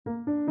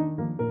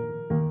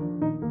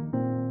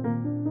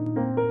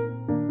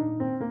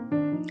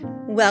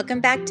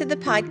Welcome back to the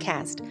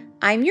podcast.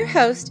 I'm your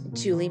host,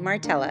 Julie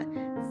Martella,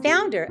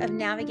 founder of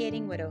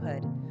Navigating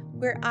Widowhood,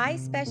 where I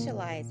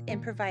specialize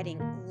in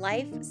providing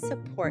life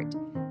support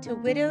to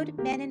widowed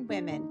men and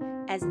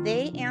women as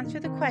they answer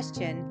the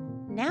question,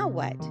 now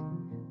what?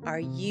 Are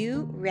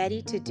you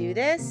ready to do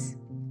this?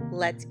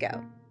 Let's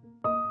go.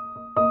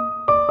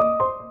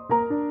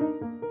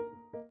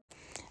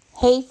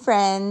 Hey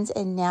friends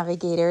and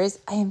navigators,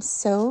 I am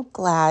so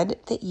glad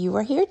that you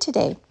are here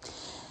today.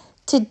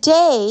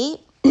 Today,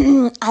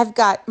 I've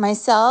got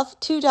myself,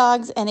 2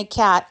 dogs, and a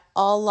cat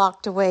all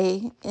locked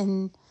away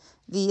in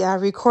the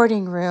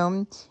recording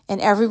room, and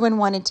everyone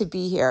wanted to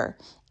be here.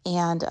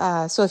 And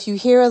so if you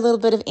hear a little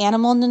bit of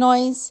animal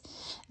noise,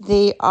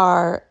 they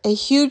are a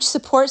huge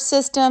support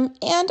system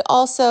and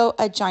also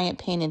a giant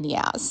pain in the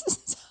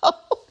ass.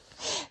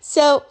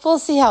 So we'll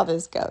see how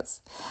this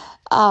goes.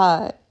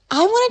 I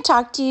want to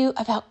talk to you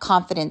about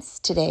confidence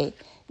today.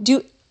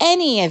 Do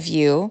any of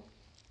you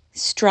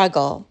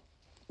struggle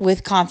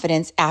with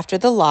confidence after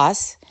the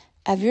loss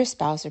of your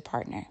spouse or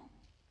partner?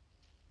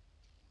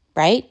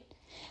 Right?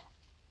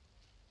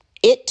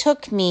 It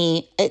took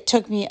me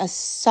a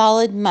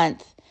solid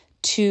month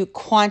to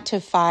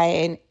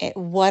quantify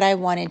what I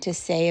wanted to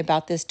say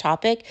about this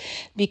topic,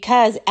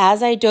 because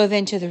as I dove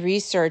into the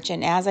research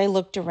and as I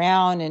looked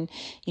around and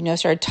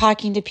started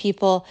talking to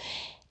people,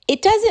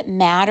 it doesn't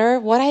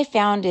matter. What I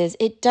found is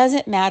it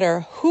doesn't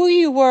matter who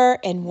you were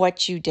and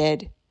what you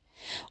did.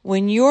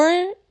 When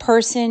your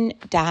person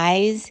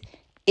dies,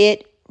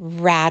 it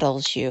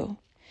rattles you.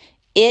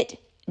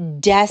 It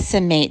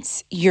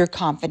decimates your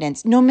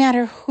confidence, no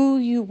matter who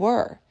you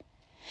were.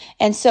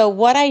 And so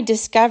what I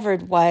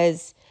discovered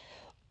was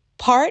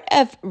part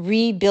of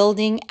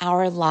rebuilding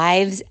our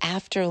lives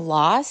after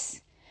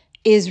loss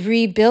is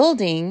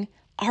rebuilding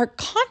our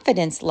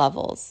confidence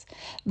levels.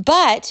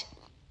 But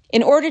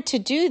in order to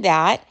do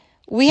that,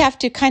 we have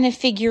to kind of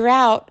figure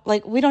out,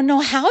 we don't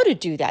know how to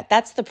do that.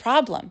 That's the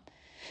problem.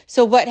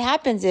 So what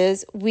happens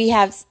is we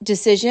have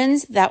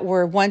decisions that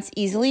were once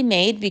easily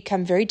made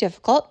become very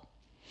difficult.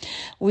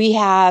 We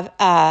have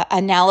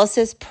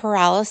analysis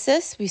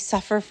paralysis we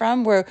suffer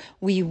from, where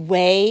we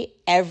weigh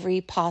every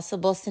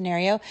possible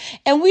scenario.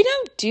 And we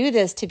don't do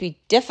this to be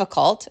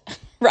difficult,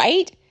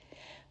 right?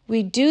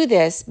 We do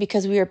this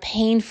because we are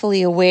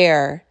painfully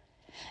aware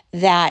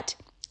that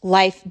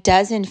life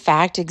does in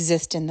fact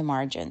exist in the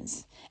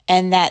margins,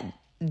 and that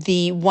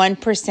the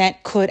 1%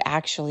 could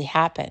actually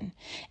happen.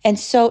 And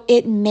so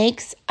it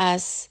makes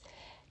us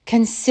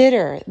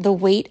consider the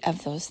weight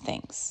of those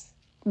things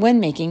when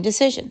making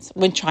decisions,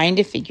 when trying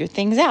to figure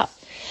things out.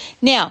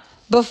 Now,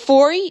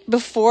 before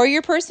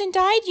your person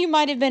died, you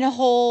might have been a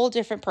whole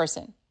different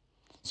person.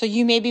 So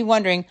you may be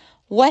wondering,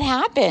 what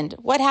happened?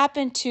 What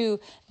happened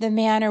to the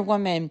man or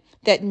woman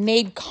that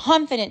made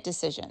confident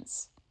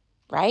decisions?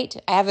 Right?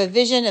 I have a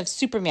vision of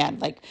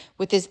Superman,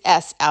 with his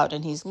S out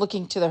and he's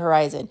looking to the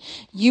horizon.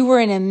 You were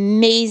an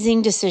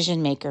amazing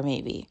decision maker,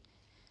 maybe.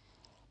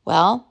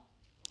 Well,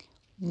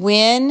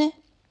 when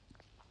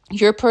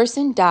your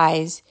person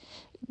dies,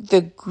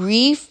 the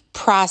grief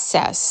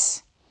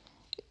process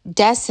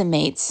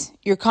decimates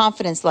your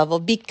confidence level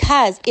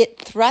because it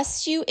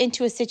thrusts you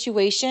into a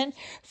situation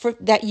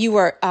that you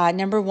are,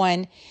 number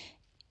one,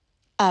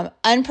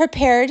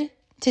 unprepared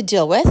to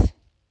deal with.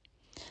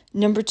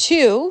 Number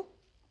two,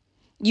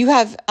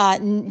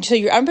 so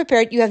you're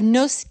unprepared, you have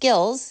no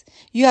skills,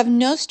 you have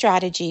no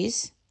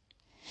strategies.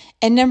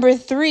 And number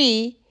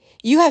three,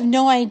 you have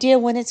no idea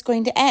when it's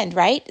going to end,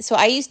 right? So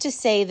I used to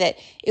say that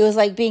it was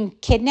like being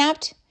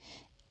kidnapped,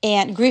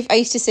 and I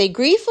used to say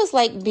grief was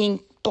like being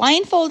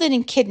blindfolded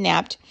and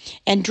kidnapped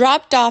and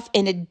dropped off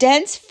in a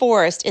dense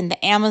forest in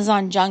the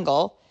Amazon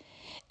jungle,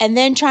 and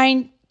then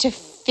trying to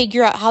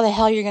figure out how the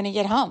hell you're going to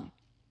get home.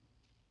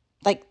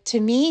 To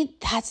me,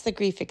 that's the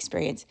grief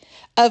experience.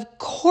 Of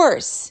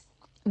course,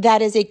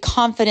 that is a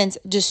confidence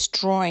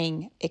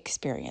destroying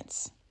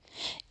experience.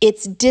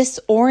 It's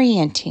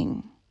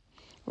disorienting,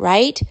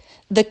 right?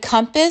 The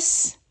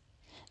compass,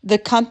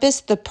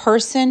 the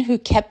person who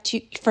kept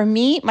you, for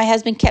me, my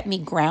husband kept me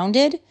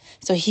grounded.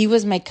 So he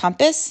was my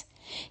compass.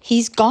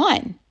 He's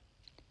gone.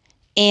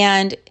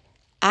 And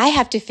I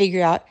have to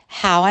figure out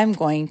how I'm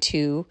going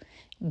to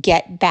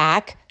get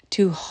back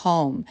to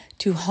home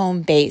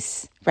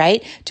base,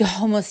 right? To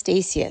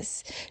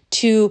homeostasis,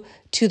 to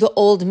the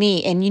old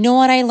me. And you know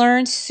what I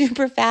learned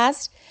super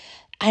fast?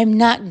 I'm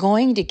not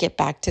going to get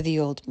back to the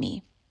old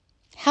me.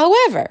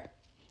 However,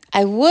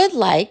 I would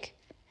like,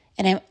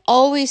 and I'm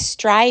always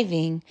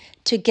striving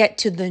to get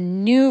to the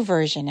new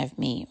version of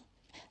me,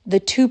 the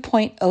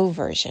 2.0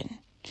 version.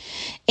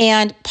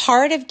 And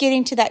part of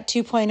getting to that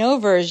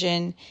 2.0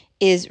 version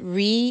is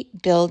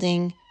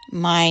rebuilding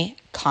my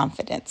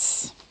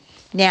confidence.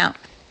 Now,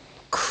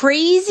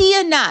 crazy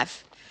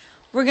enough,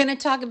 we're going to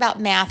talk about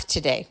math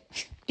today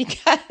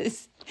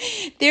because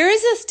there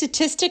is a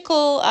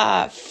statistical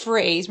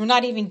phrase. We're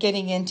not even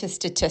getting into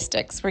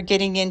statistics. We're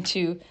getting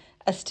into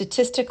a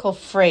statistical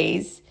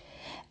phrase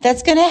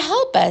that's going to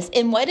help us.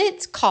 And what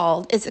it's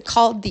called is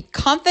the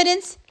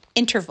confidence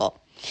interval.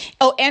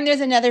 Oh, and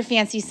there's another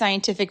fancy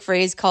scientific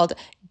phrase called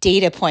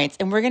data points.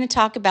 And we're going to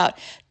talk about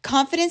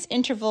confidence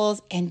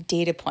intervals and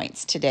data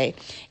points today.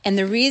 And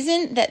the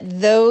reason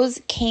that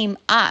those came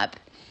up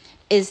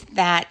is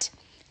that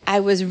I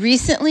was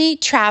recently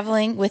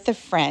traveling with a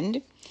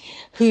friend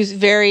who's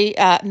very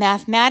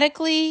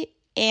mathematically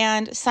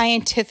and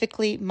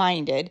scientifically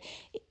minded.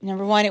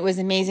 Number one, it was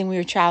amazing we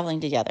were traveling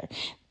together,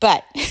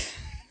 but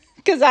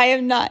because I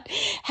am not.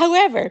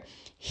 However,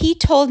 he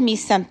told me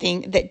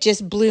something that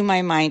just blew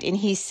my mind. And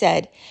he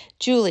said,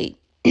 Julie,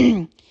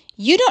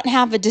 you don't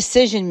have a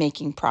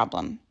decision-making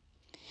problem.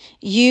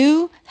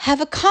 You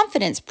have a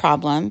confidence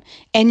problem,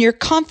 and your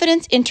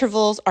confidence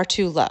intervals are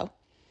too low.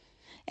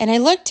 And I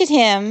looked at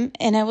him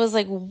and I was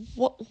like,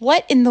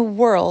 what in the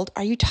world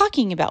are you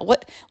talking about?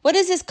 What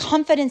is this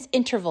confidence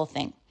interval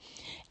thing?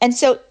 And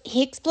so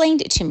he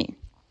explained it to me.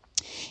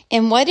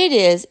 And what it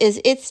is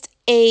it's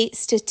a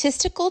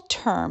statistical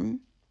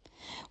term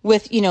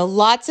with,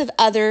 lots of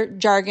other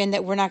jargon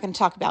that we're not going to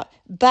talk about.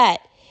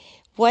 But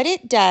what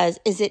it does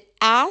is it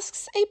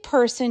asks a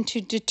person to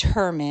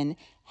determine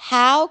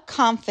how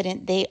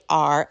confident they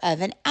are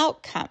of an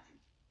outcome.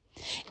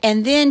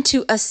 And then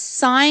to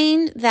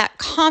assign that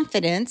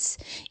confidence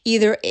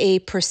either a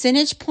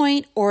percentage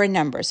point or a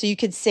number. So you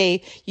could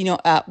say,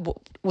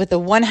 with a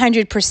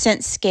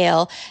 100%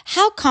 scale,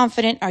 how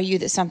confident are you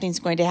that something's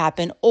going to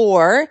happen?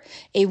 Or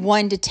a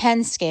 1 to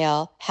 10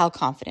 scale, how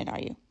confident are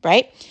you,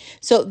 right?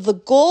 So the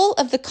goal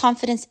of the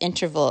confidence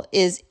interval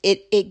is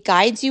it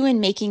guides you in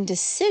making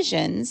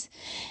decisions,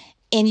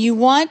 and you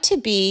want to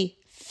be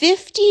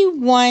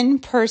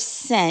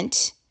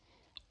 51%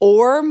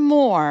 or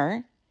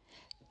more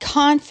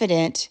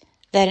confident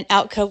that an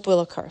outcome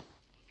will occur.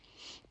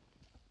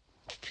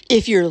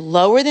 If you're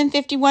lower than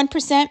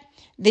 51%,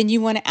 then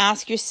you want to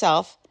ask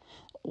yourself,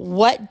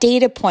 what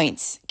data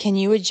points can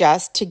you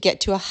adjust to get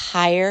to a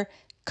higher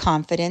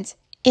confidence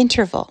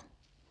interval?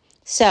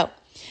 So,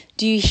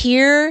 do you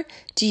hear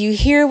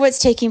what's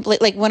taking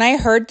place? Like when I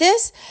heard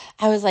this,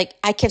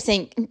 I kept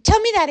saying, tell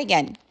me that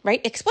again,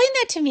 right? Explain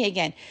that to me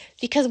again.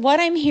 Because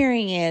what I'm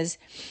hearing is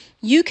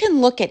you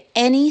can look at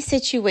any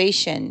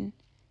situation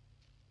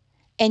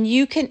and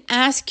you can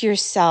ask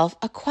yourself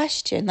a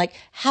question like,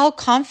 how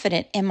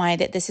confident am I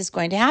that this is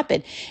going to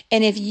happen?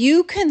 And if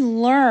you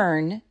can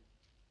learn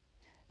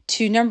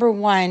to, number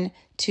one,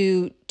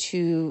 to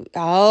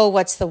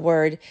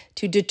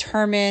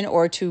determine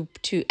or to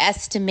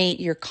estimate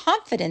your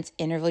confidence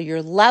interval,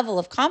 your level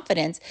of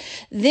confidence,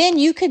 then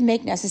you could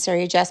make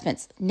necessary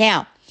adjustments.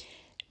 Now,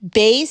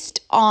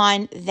 based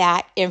on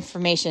that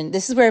information,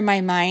 this is where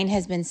my mind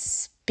has been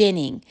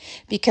spinning,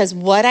 because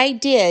what I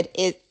did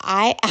is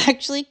I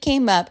actually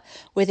came up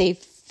with a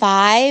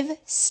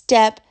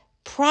 5-step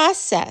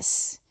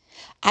process.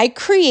 I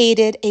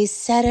created a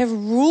set of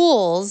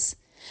rules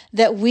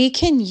that we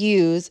can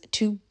use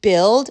to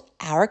build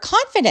our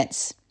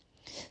confidence.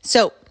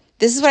 So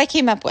this is what I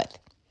came up with.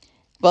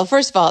 Well,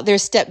 first of all,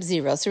 there's step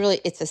 0. So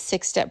really it's a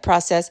 6-step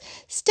process.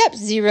 Step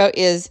 0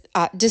 is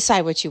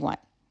decide what you want.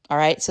 All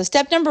right. So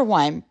step number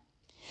 1,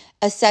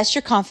 assess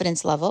your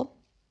confidence level.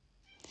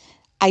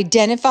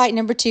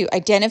 Number 2,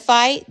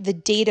 identify the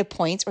data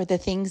points or the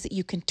things that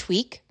you can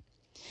tweak.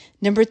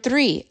 Number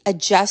 3,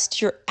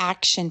 adjust your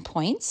action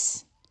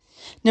points.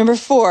 Number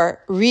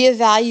 4,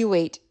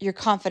 reevaluate your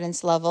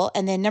confidence level.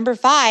 And then number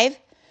 5,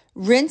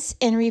 rinse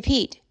and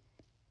repeat.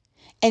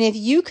 And if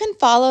you can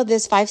follow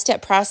this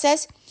 5-step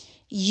process,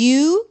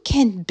 you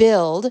can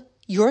build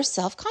your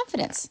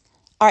self-confidence.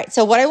 All right,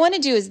 so what I want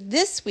to do is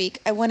this week,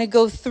 let's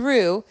go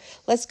through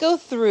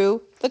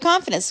the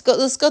confidence.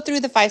 Let's go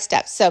through the 5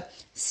 steps. So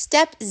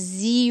step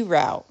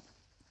 0,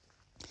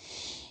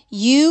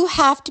 you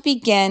have to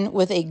begin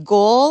with a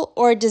goal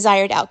or a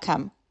desired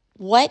outcome.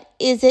 What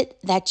is it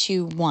that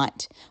you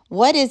want?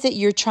 What is it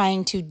you're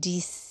trying to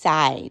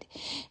decide?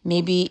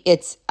 Maybe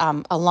it's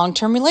a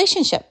long-term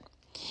relationship.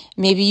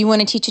 Maybe you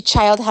want to teach a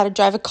child how to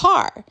drive a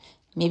car.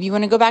 Maybe you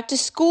want to go back to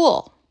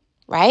school,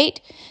 right?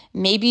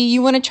 Maybe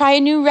you want to try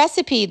a new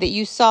recipe that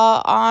you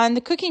saw on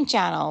the cooking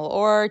channel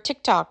or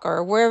TikTok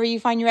or wherever you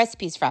find your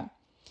recipes from.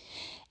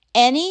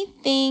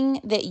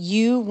 Anything that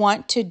you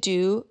want to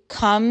do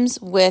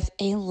comes with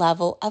a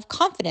level of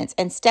confidence.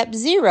 And step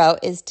 0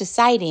 is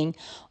deciding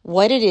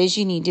what it is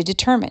you need to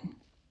determine.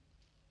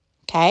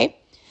 Okay?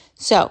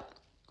 So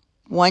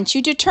once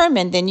you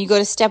determine, then you go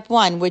to step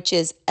 1, which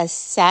is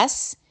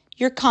assess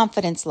your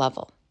confidence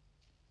level.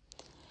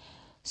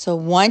 So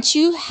once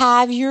you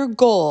have your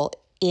goal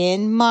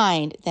in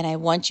mind, then I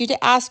want you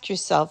to ask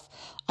yourself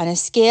on a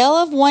scale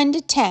of 1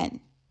 to 10,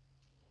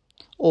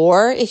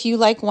 or if you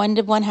like 1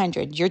 to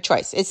 100, your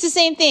choice. It's the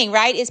same thing,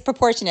 right? It's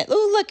proportionate.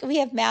 Oh, look, we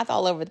have math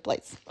all over the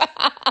place.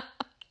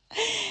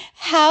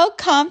 How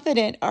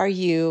confident are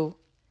you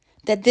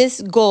that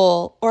this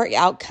goal or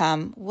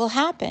outcome will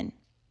happen?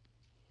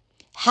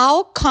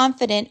 How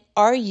confident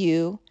are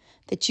you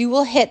that you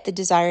will hit the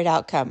desired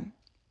outcome?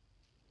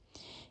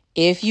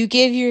 If you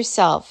give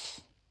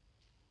yourself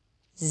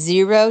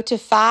 0 to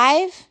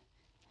 5,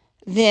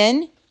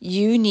 then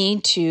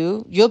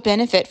you'll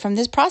benefit from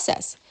this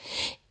process.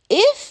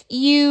 if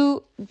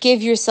you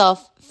give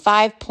yourself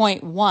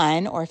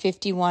 5.1 or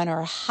 51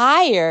 or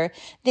higher,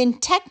 then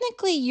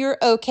technically you're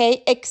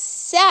okay,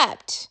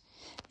 except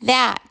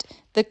that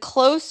the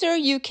closer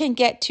you can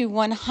get to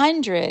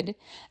 100,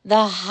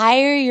 the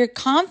higher your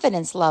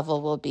confidence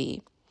level will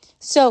be.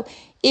 So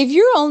if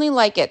you're only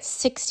like at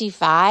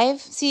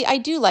 65, see, I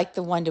do like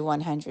the 1 to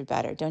 100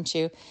 better, don't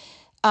you?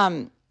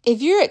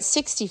 If you're at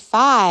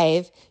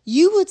 65,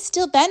 you would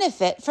still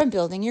benefit from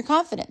building your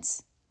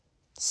confidence.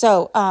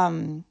 So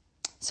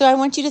I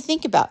want you to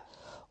think about,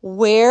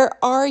 where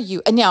are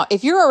you? And now,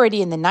 if you're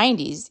already in the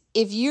 90s,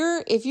 if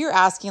you're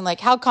asking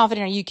like, how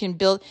confident are you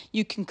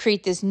can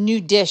create this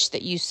new dish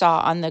that you saw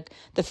on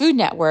the Food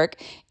Network,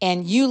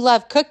 and you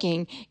love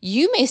cooking,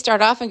 you may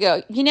start off and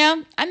go,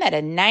 I'm at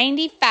a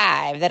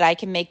 95 that I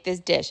can make this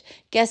dish.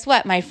 Guess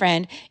what, my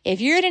friend? If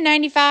you're at a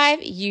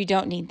 95, you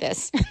don't need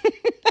this.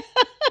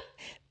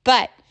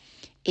 But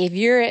if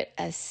you're at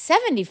a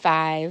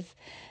 75,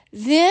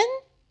 then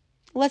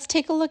let's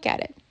take a look at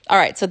it. All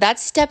right, so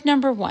that's step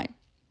number 1.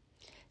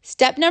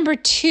 Step number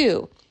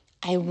 2,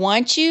 I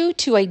want you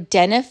to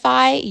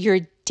identify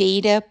your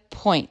data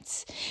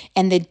points.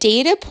 And the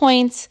data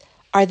points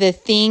are the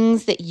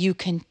things that you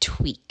can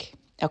tweak,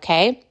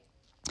 okay?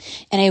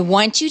 And I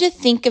want you to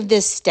think of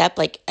this step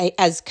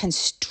as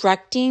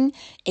constructing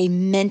a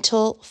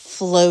mental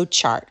flow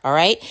chart, all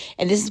right?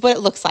 And this is what it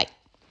looks like.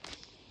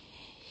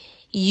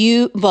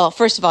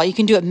 First of all, you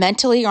can do it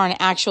mentally or on an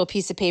actual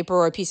piece of paper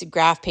or a piece of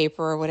graph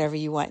paper or whatever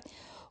you want.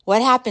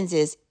 What happens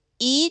is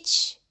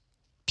each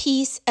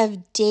piece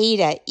of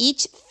data,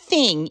 each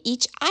thing,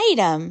 each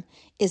item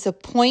is a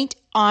point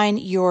on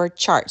your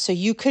chart. So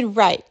you could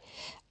write,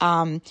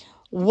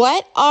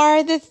 what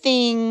are the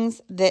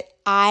things that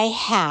I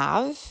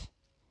have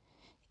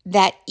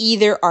that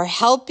either are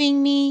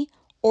helping me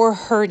or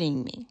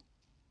hurting me?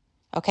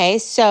 Okay,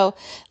 so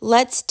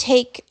let's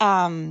take,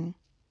 let's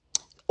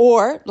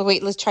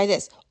try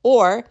this.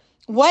 Or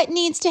what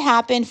needs to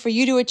happen for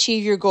you to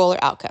achieve your goal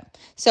or outcome?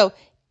 So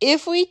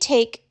if we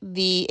take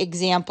the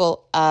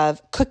example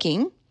of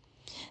cooking,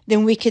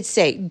 then we could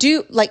say,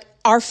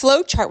 our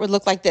flow chart would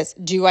look like this.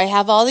 Do I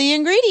have all the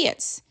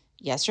ingredients?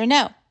 Yes or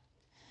no?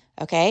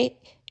 Okay.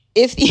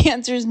 If the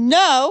answer is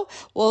no,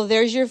 well,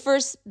 there's your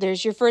first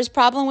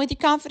problem with your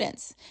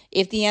confidence.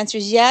 If the answer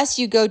is yes,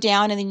 you go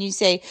down and then you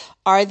say,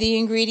 are the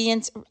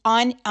ingredients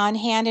on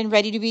hand and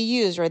ready to be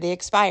used, or are they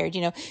expired?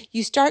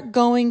 You start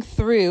going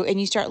through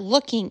and you start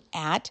looking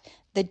at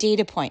the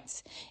data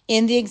points.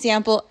 In the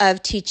example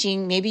of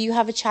teaching, maybe you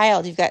have a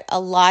child, you've got a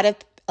lot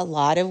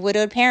of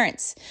widowed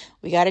parents.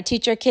 We got to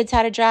teach our kids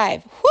how to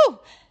drive. Whew,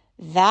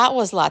 that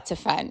was lots of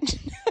fun.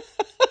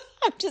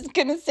 I'm just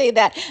going to say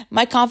that.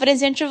 My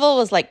confidence interval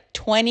was like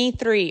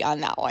 23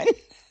 on that one.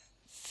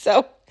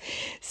 So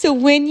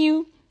when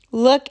you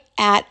look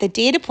at the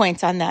data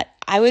points on that,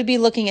 I would be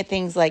looking at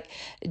things like,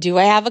 do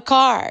I have a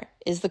car?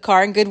 Is the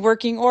car in good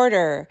working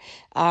order?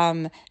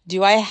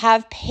 Do I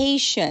have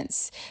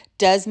patience?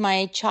 Does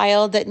my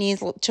child that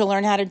needs to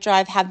learn how to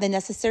drive have the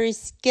necessary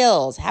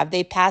skills? Have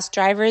they passed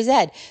driver's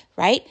ed?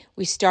 Right?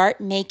 We start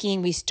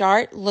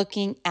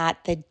looking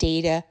at the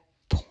data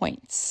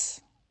points.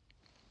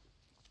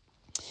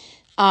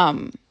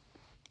 So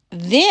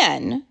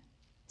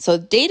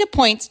data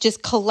points,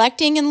 just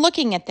collecting and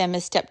looking at them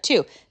is step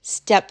 2.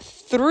 Step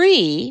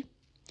 3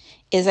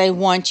 is I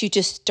want you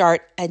to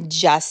start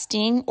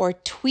adjusting or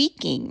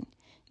tweaking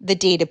the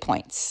data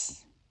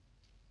points.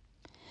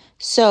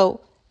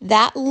 So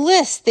that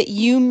list that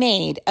you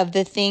made of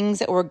the things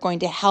that were going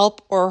to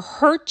help or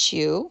hurt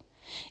you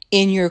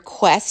in your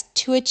quest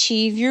to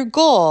achieve your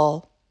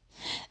goal,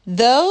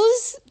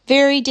 those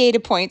very data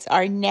points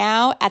are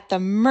now at the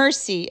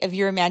mercy of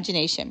your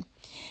imagination.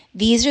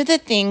 These are the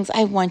things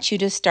I want you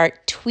to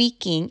start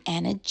tweaking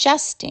and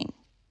adjusting.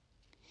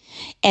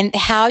 And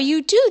how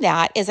you do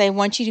that is I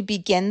want you to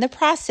begin the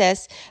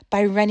process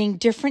by running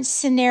different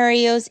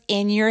scenarios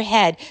in your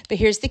head. But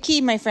here's the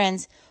key, my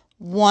friends,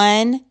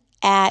 one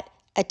at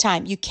a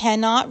time. You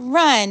cannot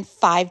run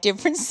 5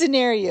 different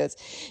scenarios.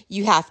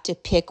 You have to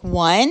pick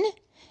one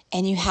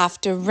and you have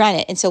to run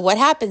it. And so what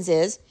happens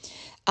is,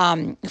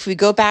 if we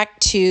go back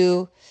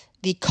to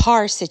the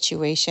car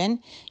situation,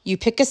 you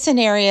pick a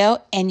scenario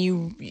and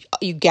you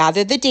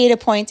gather the data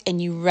points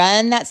and you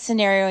run that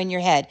scenario in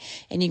your head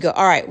and you go,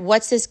 all right,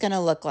 what's this going to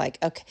look like?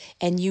 Okay.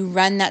 And you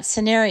run that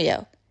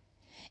scenario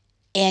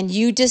and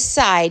you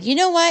decide, you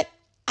know what?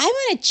 I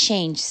want to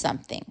change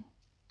something.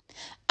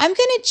 I'm going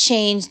to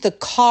change the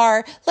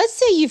car. Let's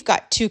say you've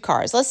got 2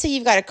 cars. Let's say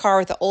you've got a car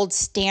with an old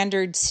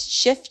standard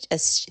shift,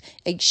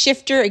 a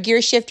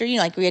gear shifter,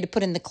 like we had to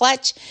put in the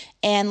clutch.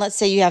 And let's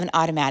say you have an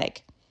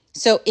automatic.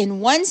 So in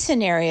one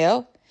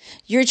scenario,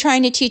 you're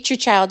trying to teach your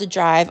child to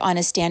drive on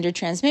a standard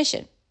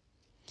transmission.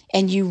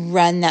 And you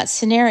run that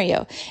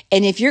scenario.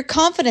 And if your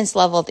confidence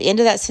level at the end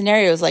of that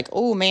scenario is like,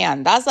 oh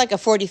man, that's like a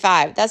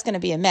 45, that's going to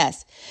be a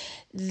mess.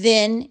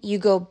 Then you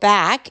go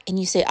back and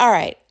you say, all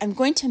right, I'm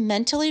going to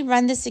mentally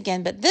run this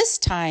again, but this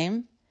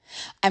time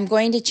I'm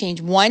going to change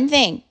one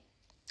thing.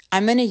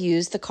 I'm going to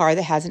use the car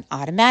that has an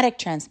automatic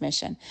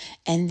transmission.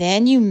 And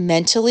then you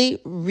mentally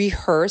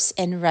rehearse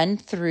and run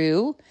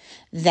through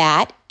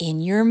that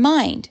in your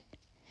mind.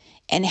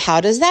 And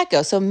how does that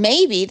go? So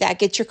maybe that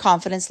gets your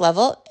confidence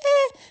level,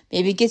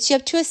 maybe it gets you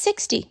up to a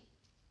 60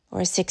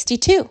 or a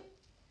 62.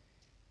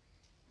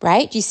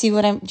 Right? Do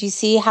you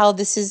see how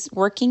this is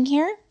working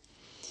here?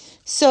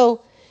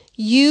 So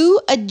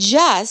you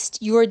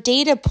adjust your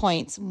data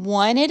points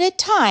one at a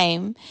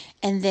time,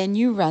 and then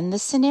you run the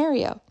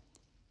scenario.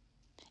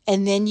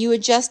 And then you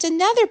adjust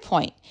another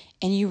point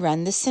and you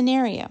run the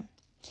scenario.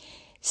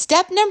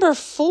 Step number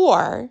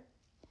 4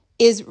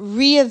 is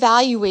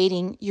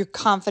reevaluating your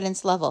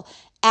confidence level.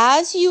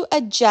 As you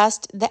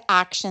adjust the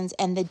actions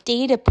and the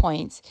data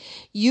points,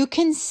 you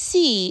can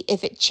see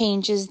if it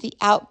changes the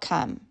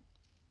outcome.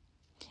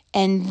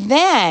 And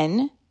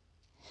then,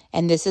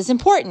 and this is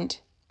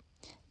important,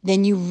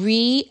 then you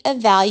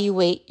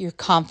reevaluate your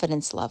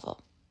confidence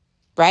level,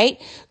 right?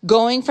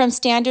 Going from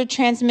standard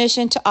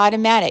transmission to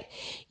automatic,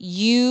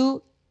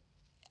 you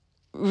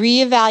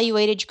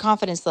reevaluated your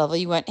confidence level.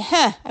 You went,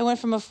 I went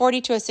from a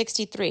 40 to a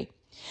 63.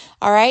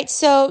 All right,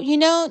 so,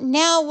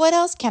 now what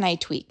else can I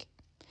tweak?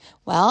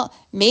 Well,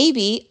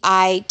 maybe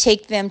I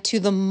take them to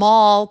the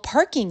mall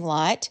parking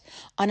lot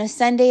on a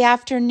Sunday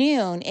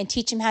afternoon and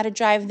teach them how to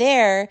drive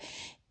there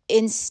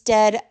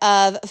instead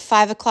of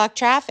 5 o'clock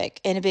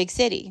traffic in a big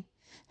city.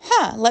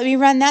 Let me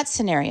run that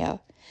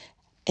scenario.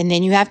 And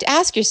then you have to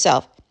ask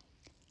yourself,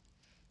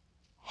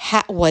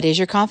 what is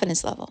your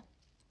confidence level?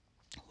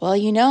 Well,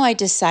 I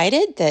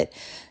decided that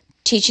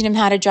teaching them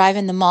how to drive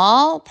in the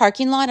mall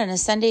parking lot on a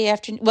Sunday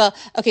afternoon. Well,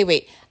 okay,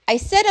 wait. I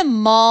said a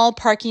mall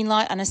parking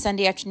lot on a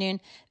Sunday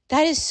afternoon.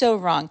 That is so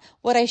wrong.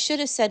 What I should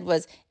have said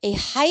was a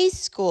high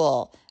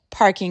school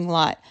parking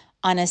lot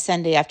on a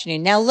Sunday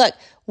afternoon. Now, look,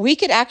 we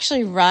could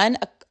actually run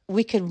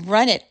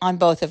it on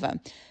both of them.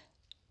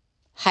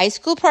 High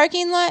school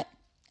parking lot,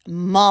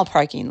 mall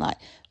parking lot.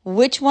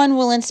 Which one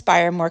will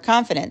inspire more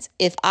confidence?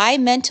 If I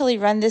mentally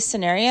run this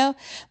scenario,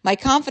 my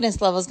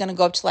confidence level is going to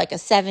go up to like a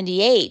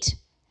 78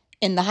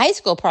 in the high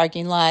school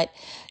parking lot.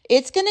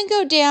 It's going to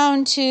go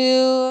down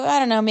to, I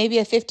don't know, maybe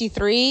a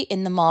 53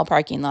 in the mall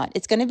parking lot.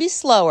 It's going to be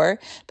slower,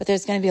 but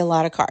there's going to be a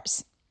lot of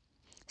cars.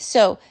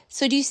 So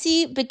do you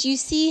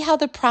see how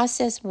the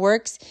process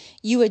works?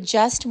 You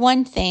adjust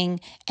one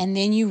thing and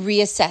then you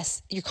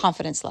reassess your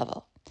confidence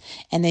level.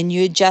 And then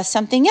you adjust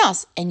something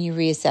else and you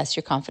reassess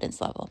your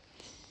confidence level.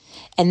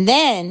 And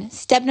then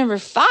step number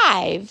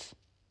 5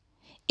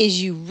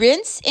 is you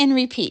rinse and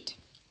repeat.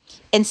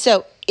 And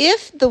so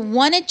if the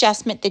one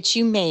adjustment that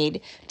you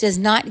made does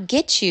not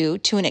get you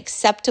to an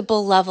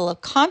acceptable level of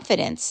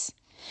confidence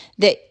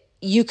that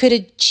you could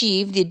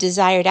achieve the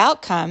desired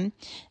outcome,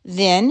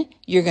 then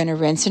you're going to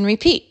rinse and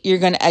repeat. You're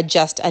going to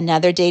adjust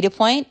another data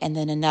point and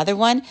then another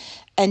one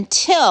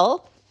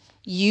until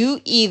you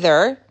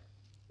either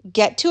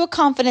get to a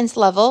confidence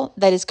level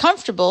that is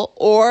comfortable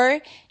or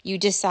you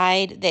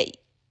decide that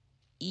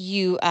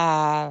you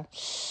either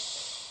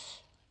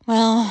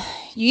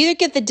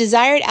get the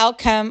desired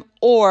outcome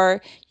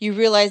or you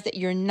realize that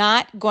you're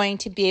not going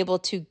to be able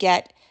to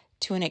get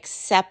to an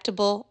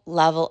acceptable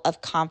level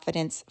of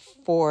confidence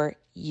for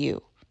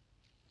you.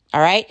 All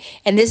right?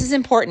 And this is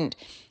important.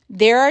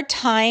 There are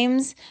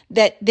times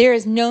that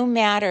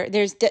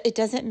it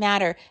doesn't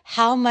matter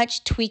how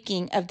much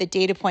tweaking of the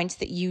data points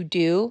that you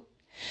do,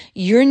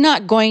 you're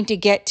not going to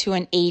get to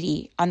an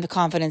 80 on the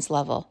confidence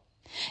level.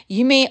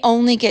 You may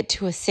only get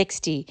to a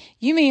 60.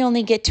 You may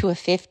only get to a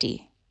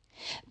 50.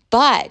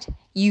 But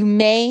you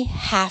may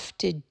have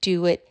to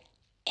do it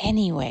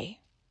anyway.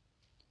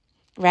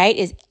 Right?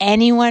 Is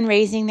anyone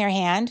raising their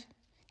hand?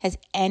 Has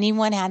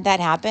anyone had that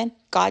happen?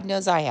 God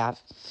knows I have.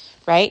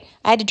 Right?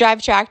 I had to drive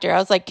a tractor. I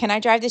was like, can I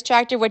drive this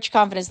tractor? What's your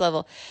confidence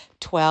level?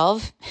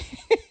 12.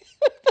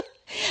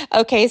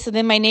 Okay, so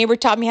then my neighbor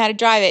taught me how to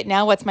drive it.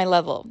 Now what's my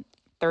level?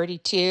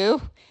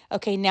 32.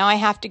 Okay, now I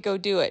have to go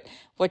do it.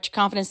 What's your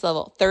confidence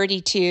level?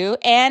 32.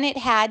 And it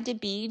had to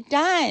be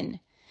done.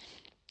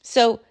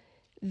 So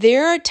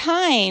there are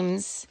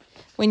times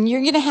when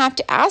you're going to have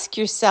to ask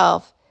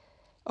yourself,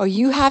 or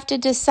you have to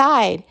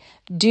decide,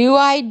 do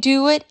I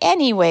do it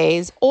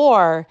anyways,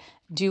 or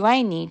do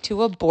I need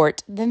to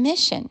abort the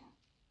mission?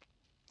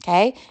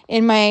 Okay,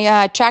 in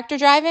my tractor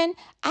driving,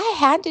 I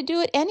had to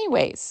do it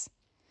anyways.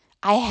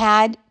 I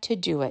had to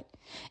do it.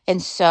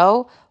 And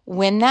so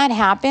when that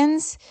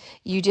happens,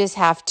 you just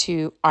have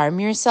to arm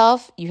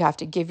yourself. You have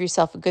to give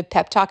yourself a good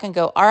pep talk and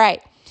go, all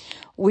right,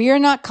 we are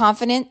not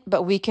confident,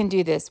 but we can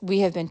do this. We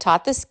have been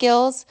taught the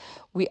skills,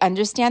 we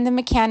understand the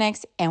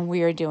mechanics, and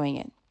we are doing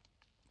it.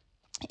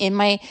 In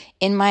my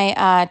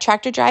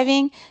tractor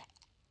driving,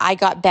 I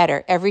got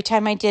better. Every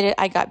time I did it,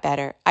 I got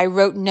better. I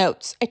wrote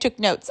notes. I took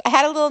notes. I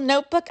had a little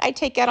notebook I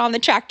take out on the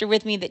tractor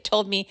with me that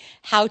told me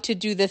how to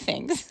do the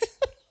things.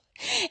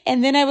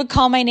 And then I would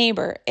call my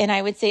neighbor and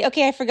I would say,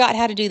 okay, I forgot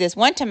how to do this.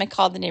 One time I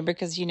called the neighbor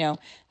because,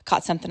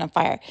 caught something on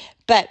fire.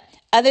 But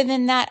other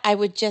than that, I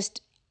would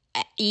just,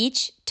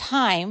 each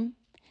time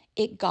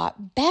it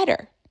got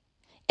better.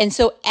 And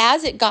so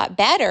as it got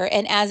better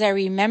and as I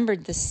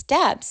remembered the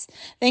steps,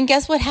 then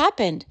guess what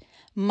happened?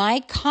 My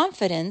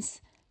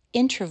confidence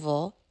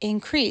interval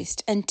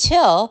increased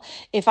until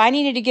if I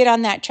needed to get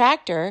on that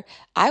tractor,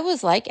 I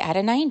was like at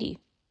a 90.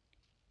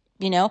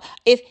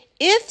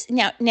 If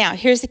now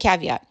here's the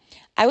caveat.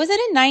 I was at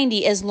a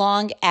 90 as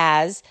long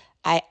as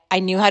I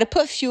knew how to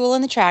put fuel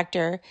in the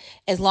tractor,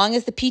 as long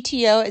as the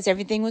PTO, as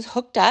everything was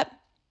hooked up,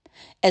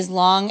 as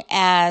long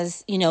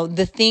as,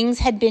 the things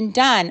had been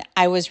done,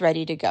 I was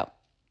ready to go.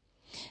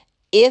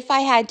 If I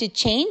had to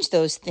change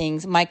those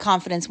things, my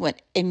confidence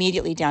went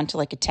immediately down to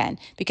like a 10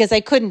 because I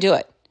couldn't do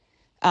it.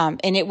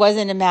 And it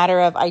wasn't a matter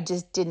of I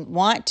just didn't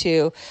want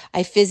to.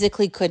 I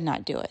physically could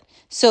not do it.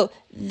 So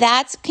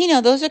that's,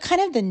 those are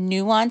kind of the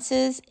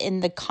nuances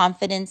in the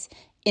confidence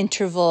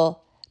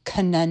interval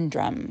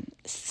conundrum,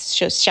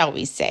 shall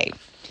we say.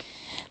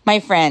 My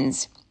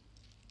friends,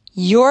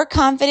 your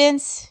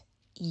confidence,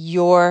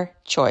 your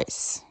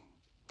choice.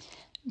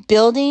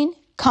 Building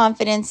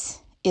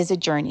confidence is a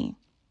journey.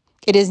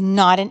 It is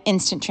not an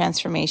instant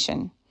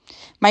transformation.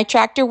 My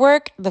tractor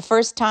work, the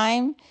first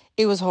time,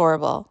 it was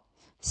horrible.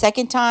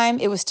 Second time,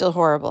 it was still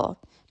horrible,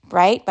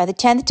 right? By the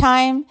 10th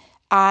time,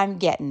 I'm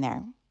getting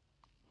there.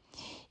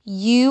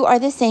 You are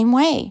the same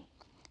way.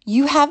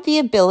 You have the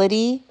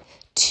ability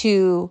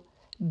to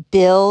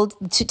build,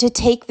 to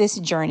take this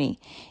journey.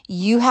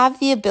 You have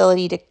the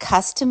ability to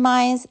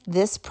customize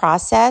this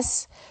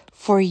process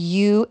for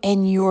you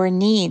and your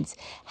needs.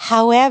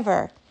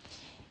 However,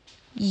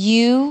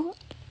 we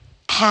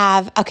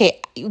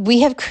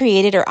have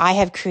created, or I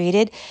have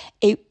created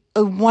a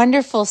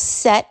wonderful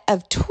set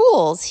of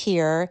tools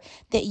here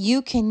that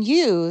you can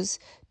use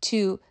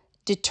to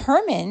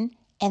determine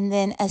and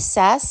then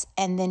assess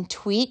and then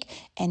tweak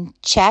and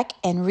check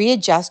and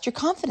readjust your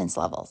confidence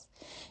levels.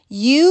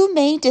 You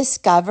may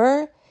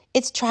discover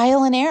it's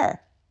trial and error.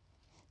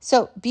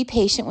 So be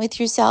patient with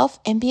yourself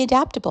and be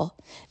adaptable.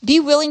 Be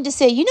willing to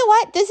say, you know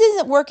what, this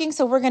isn't working,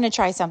 so we're going to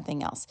try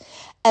something else.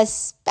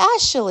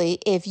 Especially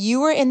if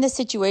you are in the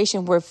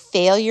situation where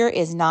failure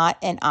is not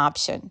an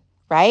option,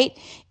 right?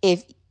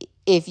 If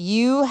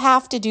you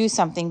have to do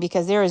something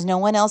because there is no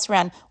one else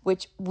around,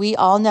 which we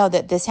all know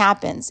that this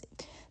happens,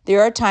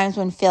 there are times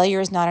when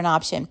failure is not an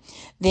option,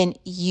 then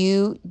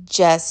you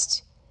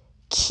just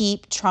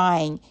keep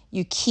trying.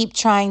 You keep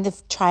trying the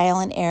trial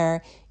and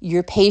error.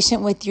 You're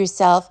patient with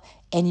yourself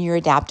and you're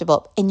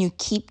adaptable and you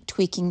keep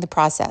tweaking the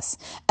process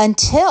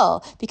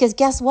because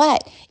guess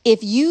what?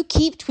 If you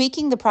keep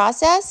tweaking the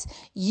process,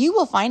 you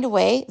will find a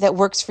way that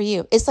works for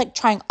you. It's like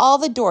trying all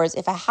the doors.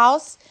 If a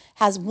house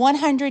has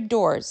 100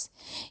 doors,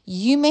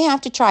 you may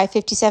have to try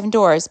 57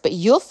 doors, but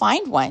you'll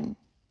find one.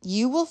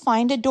 You will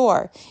find a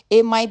door.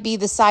 It might be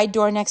the side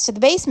door next to the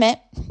basement,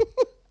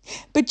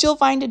 but you'll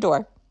find a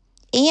door.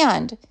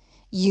 And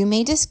you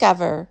may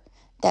discover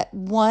that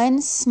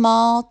one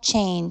small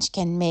change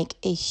can make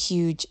a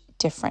huge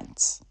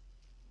difference.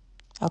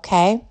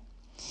 Okay?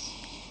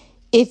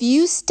 If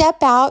you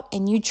step out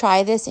and you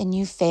try this and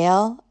you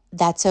fail,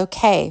 that's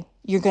okay.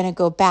 You're going to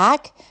go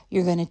back,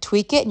 you're going to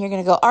tweak it, and you're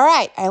going to go, all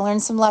right, I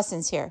learned some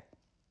lessons here.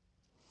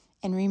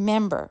 And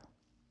remember,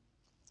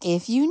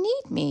 if you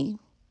need me,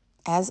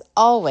 as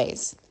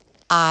always,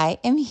 I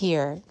am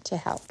here to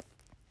help.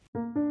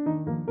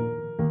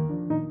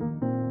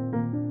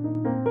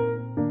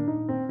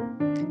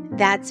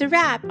 That's a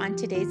wrap on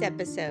today's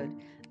episode.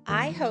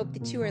 I hope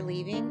that you are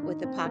leaving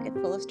with a pocket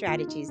full of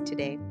strategies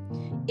today.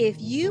 If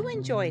you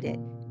enjoyed it,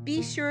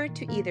 be sure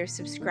to either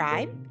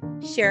subscribe,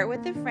 share it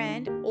with a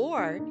friend,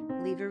 or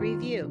leave a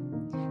review.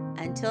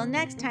 Until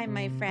next time,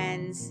 my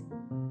friends.